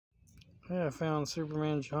Yeah, I found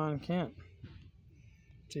Superman John Kent.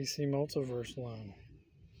 DC Multiverse line.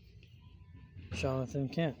 Jonathan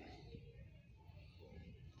Kent.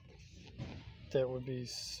 That would be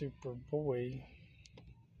Superboy.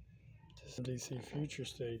 This is DC Future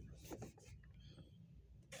State.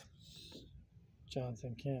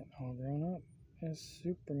 Jonathan Kent, all grown up as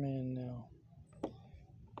Superman now.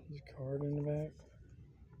 There's a card in the back.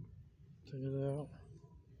 Check it out.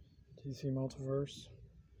 DC Multiverse.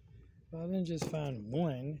 But I didn't just find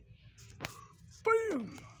one.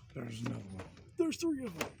 Bam! There's another one. There's 3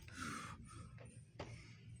 of them.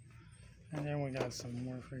 And then we got some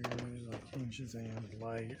more figures like King Shazam,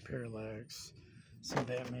 Light, Parallax, some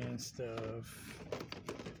Batman stuff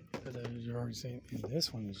that you've already seen. And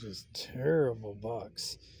this one is just terrible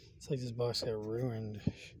box. It's like this box got ruined.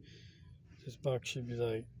 This box should be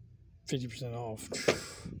like 50% off.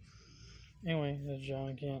 Anyway, that's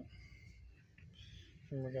John Kent.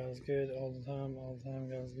 Remember, God is good all the time. All the time,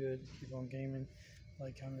 God is good. Keep on gaming.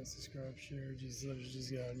 Like, comment, subscribe, share. Jesus loves you,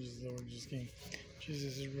 Jesus God, Jesus Lord, Jesus King.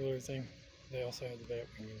 Jesus is ruler thing. They also have the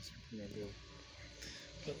Batman and Superman.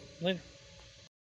 But later.